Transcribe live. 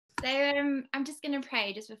So I'm just going to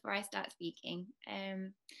pray just before I start speaking.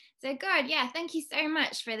 So God, yeah, thank you so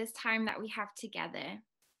much for this time that we have together.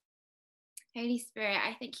 Holy Spirit,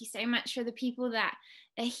 I thank you so much for the people that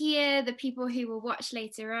are here, the people who will watch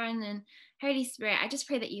later on. And Holy Spirit, I just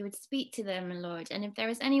pray that you would speak to them, Lord. And if there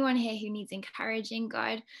is anyone here who needs encouraging,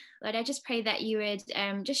 God, Lord, I just pray that you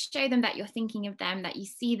would just show them that you're thinking of them, that you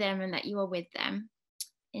see them, and that you are with them.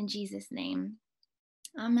 In Jesus' name.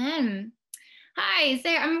 Amen. Hi, so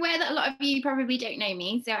I'm aware that a lot of you probably don't know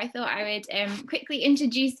me, so I thought I would quickly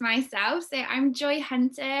introduce myself. So I'm Joy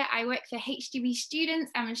Hunter. I work for HDB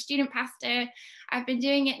students. I'm a student pastor. I've been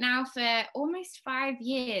doing it now for almost 5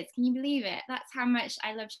 years. Can you believe it? That's how much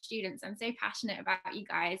I love students. I'm so passionate about you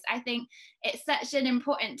guys. I think it's such an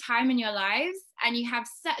important time in your lives, and you have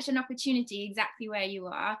such an opportunity exactly where you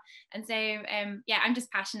are. And so, yeah, I'm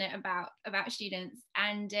just passionate about students.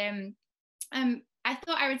 And I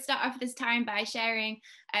thought I would start off this time by sharing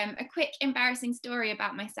a quick embarrassing story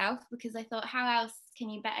about myself, because I thought, how else can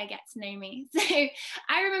you better get to know me? So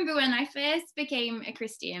I remember when I first became a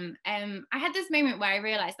Christian, I had this moment where I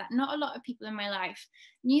realized that not a lot of people in my life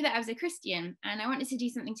knew that I was a Christian, and I wanted to do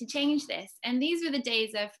something to change this. And these were the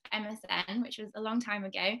days of MSN, which was a long time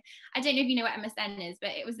ago. I don't know if you know what MSN is,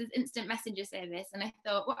 but it was this instant messenger service. And I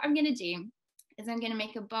thought, what I'm going to do is I'm going to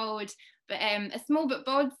make a small but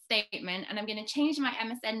bold statement, and I'm going to change my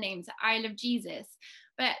MSN name to I Love Jesus.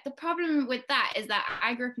 But the problem with that is that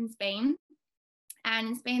I grew up in Spain, and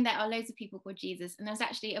in Spain there are loads of people called Jesus, and there's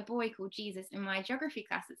actually a boy called Jesus in my geography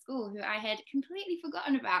class at school who I had completely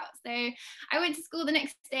forgotten about. So I went to school the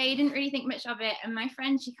next day, didn't really think much of it, and my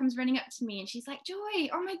friend, she comes running up to me and she's like, Joy,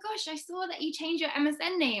 oh my gosh, I saw that you changed your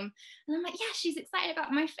MSN name. And I'm like, yeah, she's excited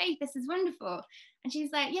about my faith, this is wonderful. And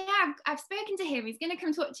she's like, yeah, I've spoken to him. He's going to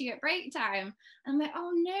come talk to you at break time. And I'm like,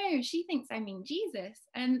 oh no, she thinks I mean Jesus.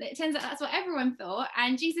 And it turns out that's what everyone thought.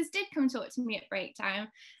 And Jesus did come talk to me at break time.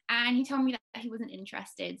 And he told me that he wasn't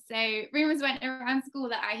interested. So rumors went around school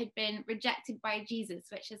that I had been rejected by Jesus,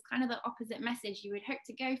 which is kind of the opposite message you would hope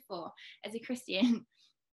to go for as a Christian.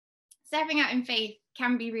 Stepping out in faith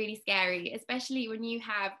can be really scary, especially when you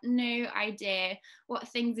have no idea what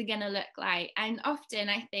things are going to look like. And often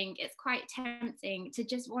I think it's quite tempting to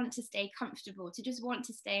just want to stay comfortable, to just want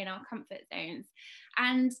to stay in our comfort zones.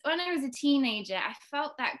 And when I was a teenager, I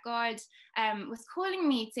felt that God was calling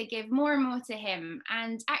me to give more and more to him.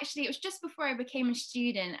 And actually, it was just before I became a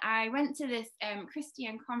student, I went to this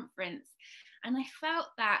Christian conference, and I felt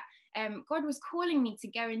that God was calling me to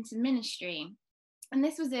go into ministry. And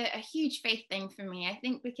this was a huge faith thing for me, I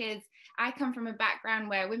think, because I come from a background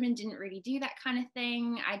where women didn't really do that kind of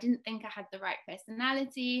thing. I didn't think I had the right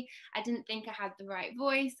personality. I didn't think I had the right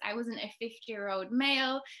voice. I wasn't a 50-year-old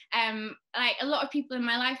male. Like a lot of people in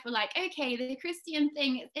my life were like, okay, the Christian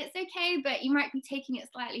thing, it's okay, but you might be taking it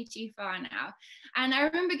slightly too far now. And I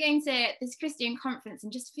remember going to this Christian conference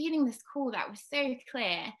and just feeling this call that was so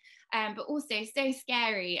clear. But also so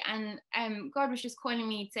scary. And God was just calling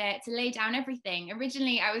me to lay down everything.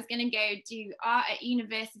 Originally, I was going to go do art at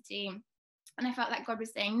university, and I felt like God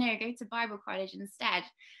was saying, no, go to Bible college instead.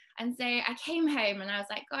 And so I came home and I was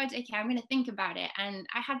like, God, okay, I'm going to think about it. And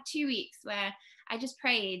I had 2 weeks where I just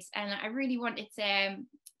prayed, and I really wanted to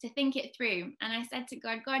think it through. And I said to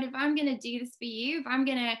God, if I'm going to do this for you, if I'm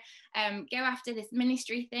going to go after this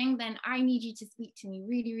ministry thing, then I need you to speak to me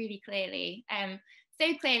really, really clearly.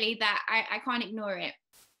 So clearly that I can't ignore it.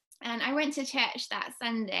 And I went to church that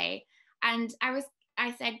Sunday, and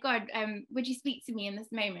I said, God, would you speak to me in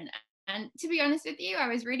this moment? And to be honest with you, I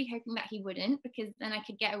was really hoping that he wouldn't, because then I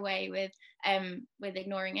could get away with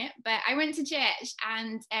ignoring it. But I went to church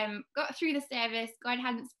and got through the service. God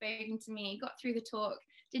hadn't spoken to me, got through the talk,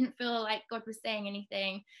 didn't feel like God was saying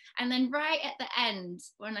anything. And then right at the end,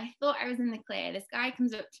 when I thought I was in the clear, this guy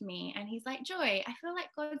comes up to me and he's like, Joy, I feel like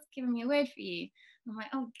God's given me a word for you. I'm like,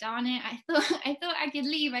 oh, darn it. I thought I could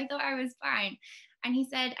leave. I thought I was fine. And he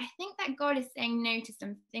said, I think that God is saying no to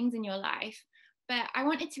some things in your life. But I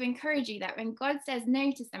wanted to encourage you that when God says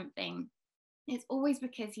no to something, it's always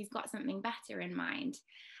because he's got something better in mind.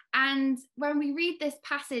 And when we read this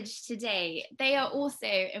passage today, they are also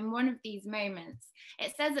in one of these moments.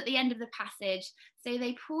 It says at the end of the passage, so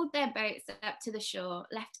they pulled their boats up to the shore,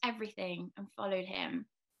 left everything and followed him.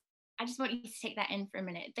 I just want you to take that in for a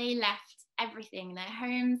minute. They left everything, their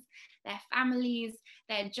homes, their families,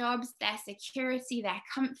 their jobs, their security, their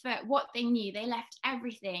comfort, what they knew. They left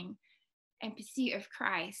everything in pursuit of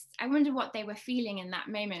Christ. I wonder what they were feeling in that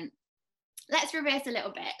moment. let's reverse a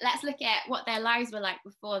little bit. Let's look at what their lives were like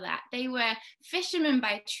before that. They were fishermen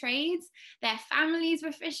by trades. Their families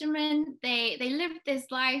were fishermen. They lived this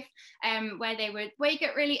life where they would wake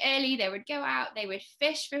up really early. They would go out. They would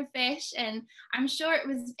fish for fish. And I'm sure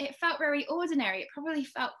it felt very ordinary. It probably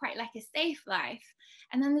felt quite like a safe life.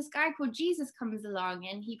 And then this guy called Jesus comes along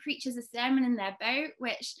and he preaches a sermon in their boat,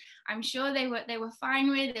 which I'm sure they were fine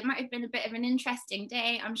with. It might have been a bit of an interesting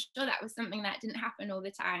day. I'm sure that was something that didn't happen all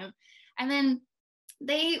the time. And then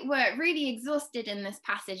they were really exhausted in this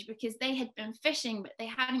passage because they had been fishing, but they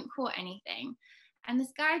hadn't caught anything. And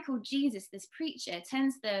this guy called Jesus, this preacher,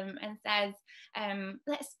 turns to them and says,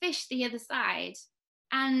 let's fish the other side.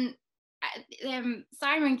 And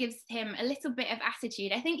Simon gives him a little bit of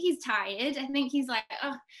attitude. I think he's tired. I think he's like,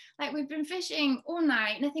 oh, like we've been fishing all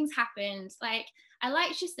night, nothing's happened. Like, I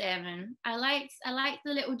liked your sermon. I liked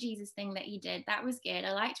the little Jesus thing that you did. That was good.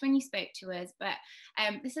 I liked when you spoke to us, but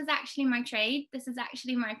this is actually my trade. This is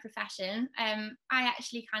actually my profession. I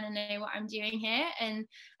actually kind of know what I'm doing here, and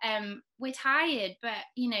we're tired, but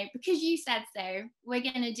because you said so, we're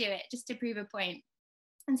going to do it just to prove a point.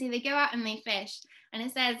 And so they go out and they fish. And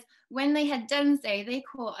it says, when they had done so, they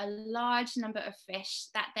caught a large number of fish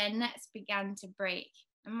that their nets began to break.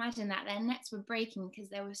 Imagine that, their nets were breaking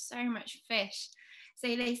because there was so much fish. So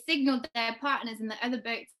they signaled their partners in the other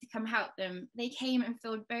boats to come help them. They came and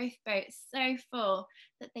filled both boats so full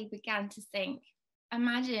that they began to sink.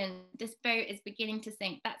 Imagine this boat is beginning to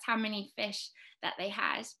sink. That's how many fish that they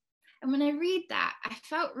had. And when I read that, I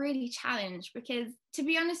felt really challenged because, to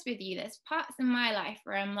be honest with you, there's parts in my life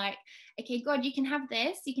where I'm like, okay, God, you can have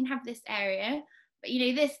this area, but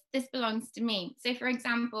this belongs to me. So for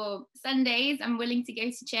example, Sundays, I'm willing to go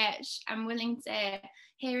to church. I'm willing to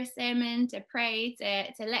hear a sermon, to pray,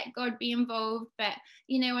 to let God be involved. But,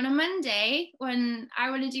 on a Monday, when I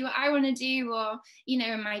want to do what I want to do, or,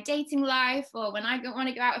 in my dating life, or when I want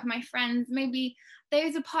to go out with my friends, maybe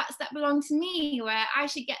those are parts that belong to me where I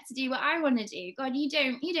should get to do what I want to do. God, you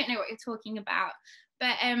don't know what you're talking about.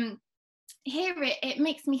 But here it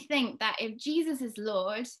makes me think that if Jesus is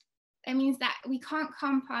Lord, it means that we can't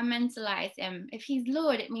compartmentalize him. If he's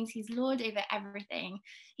Lord, it means he's Lord over everything.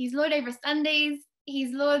 He's Lord over Sundays.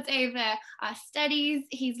 He's Lord over our studies.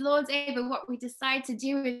 He's Lord over what we decide to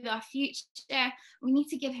do with our future. We need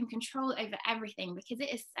to give him control over everything because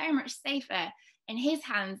it is so much safer in his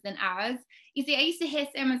hands than ours. You see, I used to hear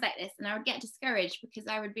sermons like this and I would get discouraged because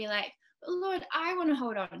I would be like, but Lord, I want to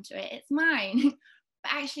hold on to it. It's mine.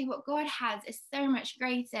 But actually what God has is so much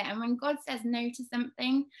greater. And when God says no to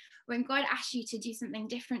something, when God asks you to do something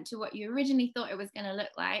different to what you originally thought it was going to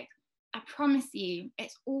look like, I promise you,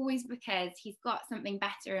 it's always because he's got something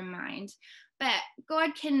better in mind. But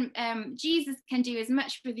Jesus can do as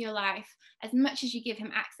much with your life as much as you give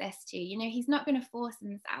him access to. He's not going to force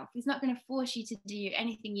himself. He's not going to force you to do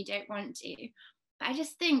anything you don't want to. But I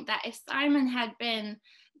just think that if Simon had been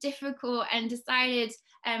difficult and decided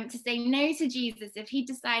to say no to Jesus, if he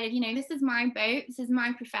decided, this is my boat, this is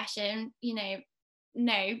my profession,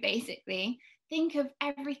 no, basically, think of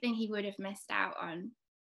everything he would have missed out on.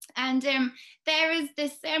 And there is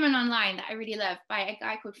this sermon online that I really love by a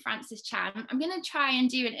guy called Francis Chan. I'm going to try and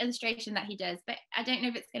do an illustration that he does, but I don't know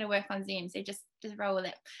if it's going to work on Zoom, so just roll with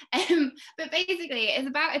it. But basically, it's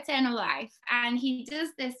about eternal life, and he does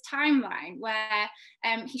this timeline where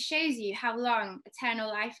he shows you how long eternal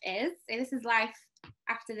life is. So this is life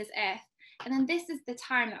after this earth, and then this is the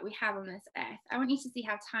time that we have on this earth. I want you to see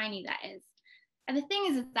how tiny that is. And the thing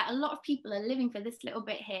is that a lot of people are living for this little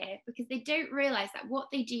bit here because they don't realize that what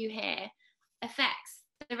they do here affects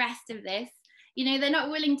the rest of this. They're not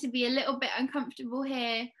willing to be a little bit uncomfortable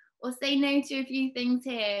here or say no to a few things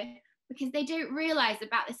here because they don't realize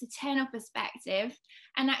about this eternal perspective.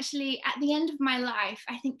 And actually, at the end of my life,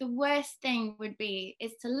 I think the worst thing would be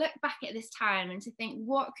is to look back at this time and to think,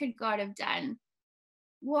 what could God have done?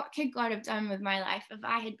 What could God have done with my life if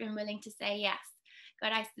I had been willing to say yes?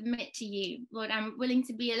 God, I submit to you. Lord, I'm willing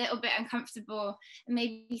to be a little bit uncomfortable and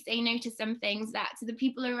maybe say no to some things that to the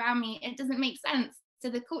people around me, it doesn't make sense. To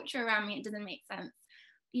the culture around me, it doesn't make sense.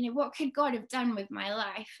 What could God have done with my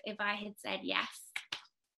life if I had said yes?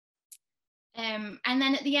 And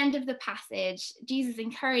then at the end of the passage, Jesus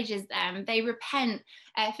encourages them. They repent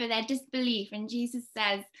for their disbelief. And Jesus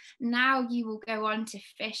says, now you will go on to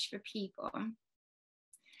fish for people.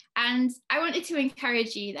 And I wanted to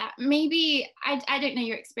encourage you that maybe, I don't know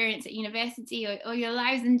your experience at university or your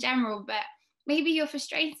lives in general, but maybe you're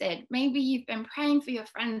frustrated. Maybe you've been praying for your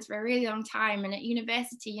friends for a really long time, and at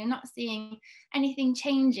university, you're not seeing anything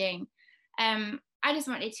changing. I just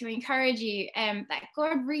wanted to encourage you that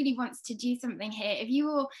God really wants to do something here. If you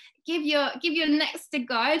will give your necks to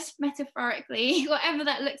God, metaphorically, whatever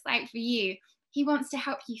that looks like for you, He wants to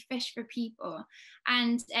help you fish for people.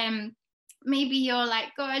 And maybe you're like,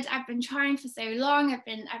 God, I've been trying for so long.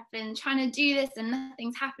 I've been trying to do this and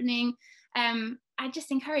nothing's happening. I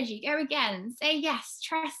just encourage you, go again, say yes,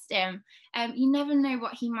 trust Him. You never know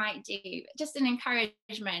what He might do. Just an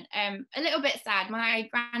encouragement. A little bit sad. My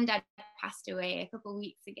granddad passed away a couple of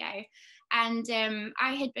weeks ago, and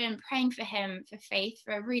I had been praying for him for faith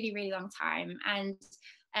for a really, really long time. And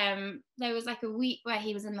there was like a week where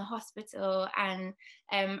he was in the hospital, and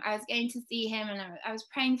I was going to see him, and I was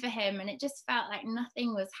praying for him, and it just felt like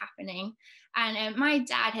nothing was happening. And my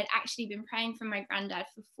dad had actually been praying for my granddad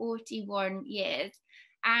for 41 years,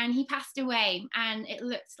 and he passed away, and it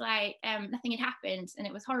looked like nothing had happened, and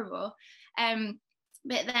it was horrible.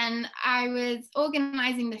 But then I was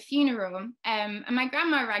organizing the funeral, and my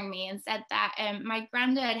grandma rang me and said that my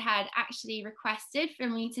granddad had actually requested for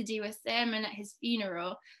me to do a sermon at his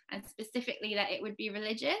funeral, and specifically that it would be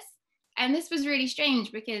religious. And this was really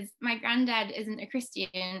strange because my granddad isn't a Christian,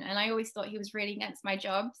 and I always thought he was really against my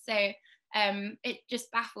job. So it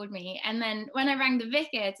just baffled me. And then when I rang the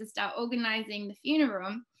vicar to start organizing the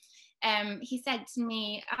funeral, he said to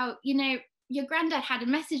me, oh, your granddad had a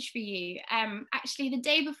message for you. Actually, the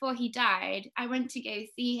day before he died, I went to go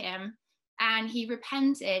see him, and he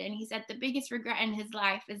repented. And he said the biggest regret in his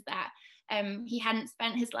life is that he hadn't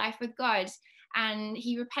spent his life with God. And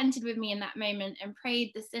he repented with me in that moment and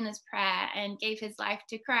prayed the sinner's prayer and gave his life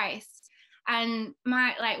to Christ. And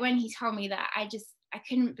when he told me that, I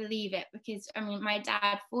couldn't believe it, because my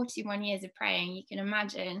dad, 41 years of praying, you can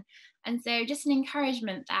imagine. And so just an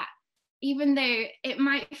encouragement that even though it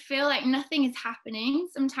might feel like nothing is happening,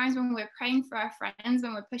 sometimes when we're praying for our friends,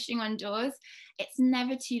 when we're pushing on doors, it's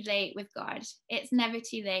never too late with God. It's never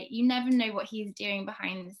too late. You never know what He's doing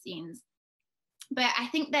behind the scenes. But I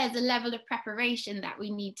think there's a level of preparation that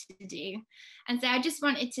we need to do. And so I just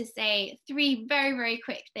wanted to say 3 very, very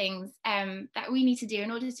quick things that we need to do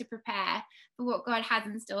in order to prepare for what God has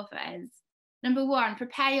in store for us. Number 1,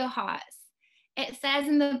 prepare your hearts. It says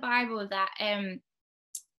in the Bible that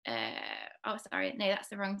that's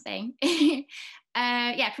the wrong thing.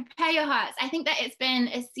 Prepare your hearts. I think that it's been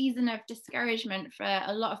a season of discouragement for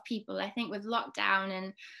a lot of people. I think with lockdown,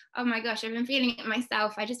 and oh my gosh, I've been feeling it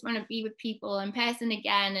myself. I just want to be with people in person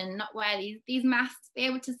again and not wear these masks, be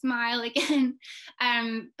able to smile again.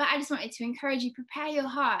 But I just wanted to encourage you, prepare your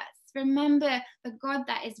hearts. Remember the God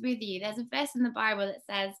that is with you. There's a verse in the Bible that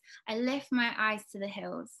says, I lift my eyes to the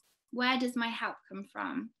hills. Where does my help come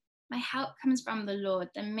from? My help comes from the Lord,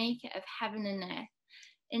 the maker of heaven and earth.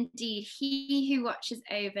 Indeed, He who watches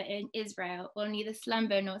over in Israel will neither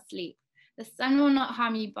slumber nor sleep. The sun will not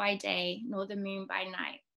harm you by day, nor the moon by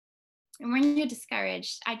night. And when you're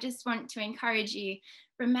discouraged, I just want to encourage you,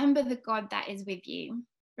 remember the God that is with you.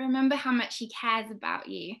 Remember how much He cares about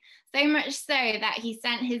you. So much so that He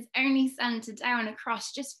sent His only Son to die on a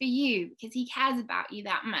cross just for you, because He cares about you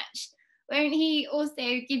that much. Won't He also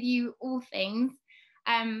give you all things?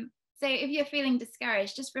 So if you're feeling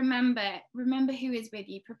discouraged, just remember who is with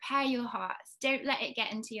you. Prepare your hearts. Don't let it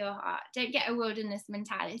get into your heart. Don't get a wilderness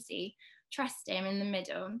mentality. Trust Him in the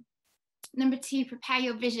middle. Number 2, prepare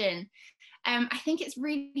your vision. I think it's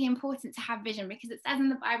really important to have vision, because it says in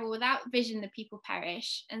the Bible, without vision, the people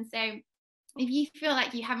perish. And so if you feel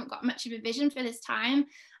like you haven't got much of a vision for this time,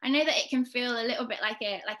 I know that it can feel a little bit like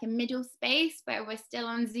a middle space where we're still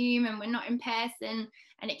on Zoom and we're not in person,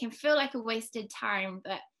 and it can feel like a wasted time.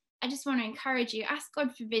 But I just want to encourage you, ask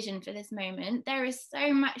God for vision for this moment. There is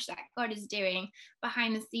so much that God is doing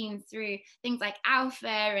behind the scenes through things like Alpha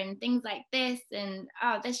and things like this. And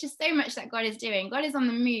there's just so much that God is doing. God is on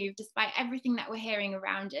the move despite everything that we're hearing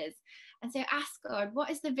around us. And so ask God,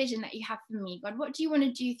 what is the vision that you have for me? God, what do you want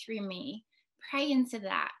to do through me? Pray into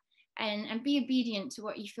that and be obedient to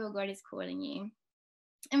what you feel God is calling you.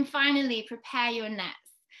 And finally, prepare your nets.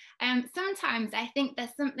 Sometimes I think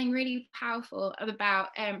there's something really powerful about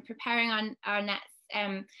preparing our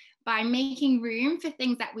nets by making room for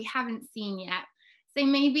things that we haven't seen yet. So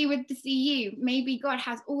maybe with the CU, maybe God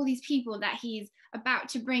has all these people that He's about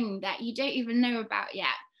to bring that you don't even know about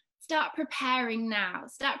yet. Start preparing now.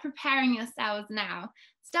 Start preparing yourselves now.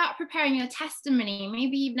 Start preparing your testimony.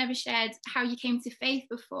 Maybe you've never shared how you came to faith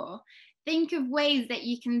before. Think of ways that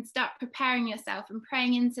you can start preparing yourself and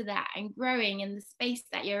praying into that and growing in the space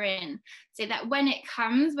that you're in, so that when it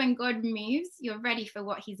comes, when God moves, you're ready for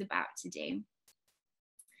what He's about to do.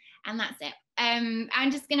 And that's it.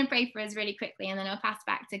 I'm just going to pray for us really quickly, and then I'll pass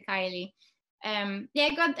back to Kylie. Yeah,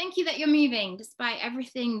 God, thank you that you're moving despite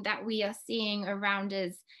everything that we are seeing around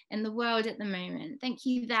us in the world at the moment. Thank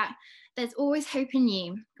you that there's always hope in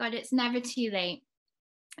you. God, it's never too late.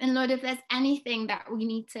 And Lord, if there's anything that we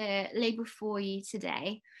need to lay before you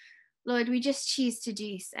today, Lord, we just choose to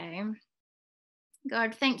do so.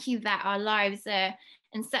 God, thank you that our lives are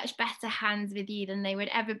in such better hands with you than they would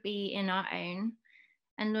ever be in our own.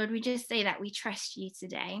 And Lord, we just say that we trust you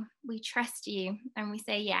today. We trust you and we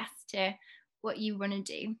say yes to what you want to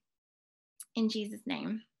do. In Jesus'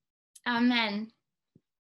 name. Amen.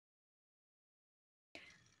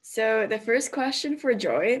 So the first question for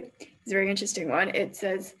Joy is a very interesting one. It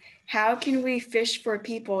says, how can we fish for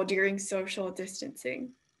people during social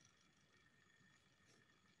distancing?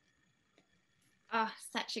 Oh,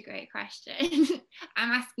 such a great question.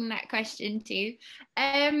 I'm asking that question too.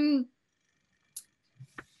 I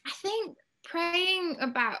think praying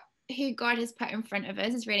about who God has put in front of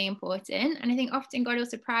us is really important. And I think often God will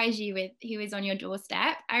surprise you with who is on your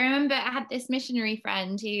doorstep. I remember I had this missionary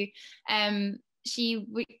friend who she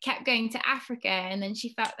kept going to Africa, and then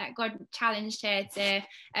she felt that God challenged her to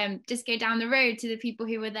just go down the road to the people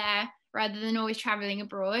who were there rather than always traveling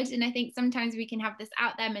abroad. And I think sometimes we can have this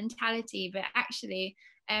out there mentality, but actually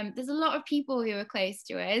there's a lot of people who are close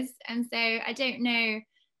to us. And so I don't know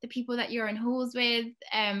the people that you're in halls with,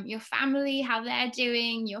 your family, how they're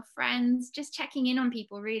doing, your friends, just checking in on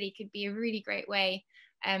people really could be a really great way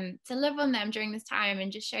to love on them during this time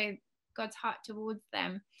and just show God's heart towards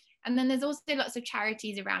them. And then there's also lots of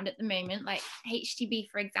charities around at the moment, like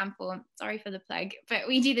HTB, for example. Sorry for the plug, but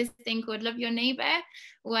we do this thing called Love Your Neighbour,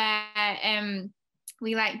 where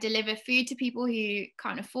we like deliver food to people who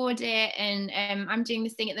can't afford it. And I'm doing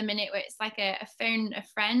this thing at the minute where it's like a phone a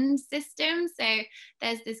friend system. So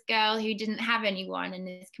there's this girl who didn't have anyone and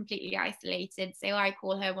is completely isolated. So I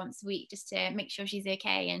call her once a week just to make sure she's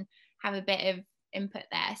okay and have a bit of input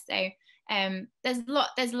there. So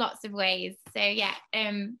there's lots of ways. So yeah,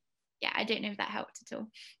 I don't know if that helped at all.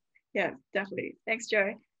 Yeah, definitely. Thanks,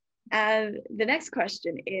 Joy. And the next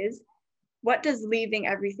question is, what does leaving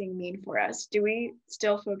everything mean for us? Do we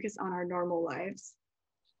still focus on our normal lives?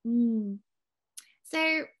 So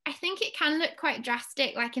I think it can look quite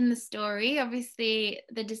drastic, like in the story. Obviously,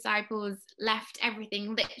 the disciples left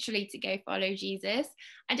everything literally to go follow Jesus.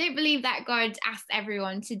 I don't believe that God asked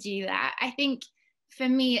everyone to do that. I think for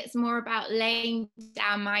me, it's more about laying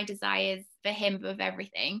down my desires for him above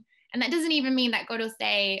everything. And that doesn't even mean that God will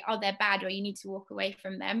say, oh, they're bad or you need to walk away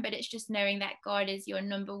from them. But it's just knowing that God is your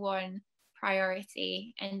number one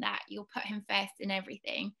priority and that you'll put him first in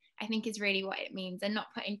everything, I think is really what it means, and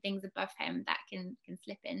not putting things above him that can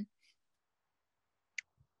slip in.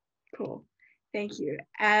 Cool. Thank you.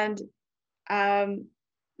 And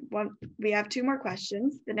we have two more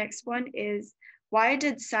questions. The next one is, why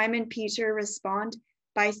did Simon Peter respond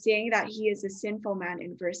by saying that he is a sinful man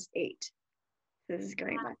in verse 8? So this is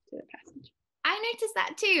going back to the passage. I noticed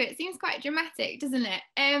that too. It seems quite dramatic, doesn't it?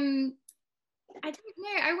 I don't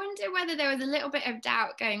know. I wonder whether there was a little bit of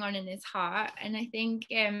doubt going on in his heart. And I think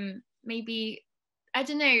maybe, I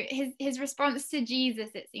don't know, his response to Jesus,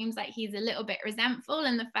 it seems like he's a little bit resentful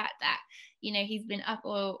in the fact that, you know, he's been up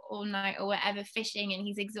all night or whatever fishing and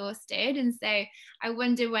he's exhausted. And so I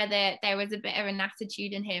wonder whether there was a bit of an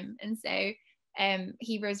attitude in him. And so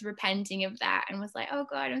he was repenting of that and was like, oh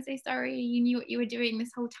God, I'm so sorry. You knew what you were doing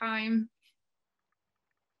this whole time.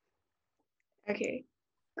 Okay,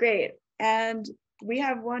 great. And we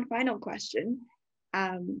have one final question.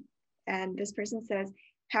 And this person says,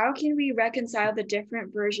 how can we reconcile the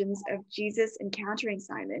different versions of Jesus encountering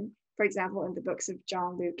Simon, for example, in the books of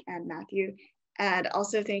John, Luke, and Matthew? And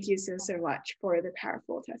also thank you so much for the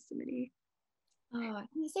powerful testimony. Oh,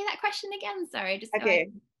 can you say that question again? Sorry.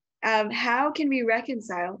 Okay. How can we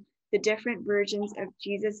reconcile the different versions of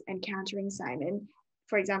Jesus encountering Simon,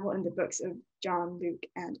 for example, in the books of John, Luke,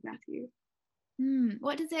 and Matthew?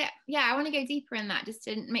 What does it? Yeah, I want to go deeper in that just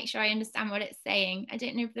to make sure I understand what it's saying. I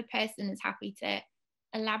don't know if the person is happy to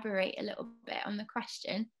elaborate a little bit on the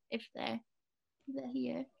question if they're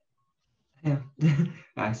here. Yeah,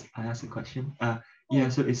 I asked a question. Yeah,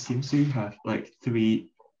 so it seems to have like three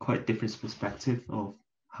quite different perspectives of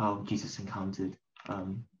how Jesus encountered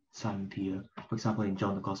Simon Peter. For example, in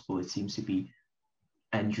John the Gospel, it seems to be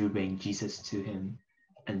Andrew bringing Jesus to him,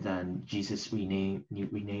 and then Jesus renaming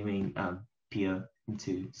Peter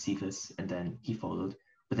into Cephas, and then he followed.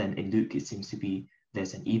 But then in Luke, it seems to be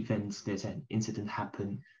there's an incident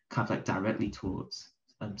happen kind of like directly towards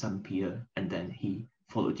Simon Peter, and then he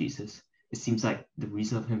followed Jesus. It seems like the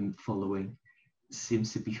reason of him following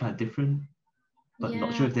seems to be kind of different. but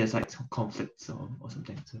not sure if there's like some conflicts or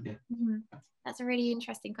something. So yeah. That's a really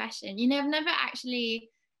interesting question. I've never actually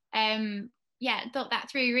thought that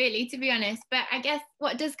through really, to be honest. But I guess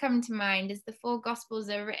what does come to mind is the 4 Gospels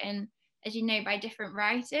are written, as you know, by different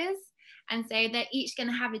writers. And so they're each going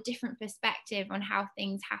to have a different perspective on how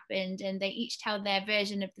things happened, and they each tell their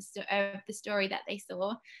version of the story that they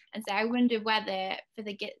saw. And so I wonder whether for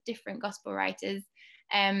the different gospel writers,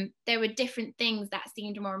 there were different things that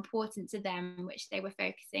seemed more important to them, which they were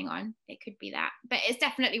focusing on. It could be that, but it's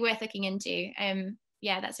definitely worth looking into.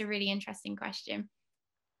 That's a really interesting question.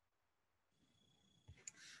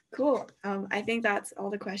 Cool. I think that's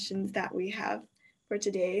all the questions that we have for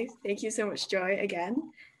today. Thank you so much, Joy, again.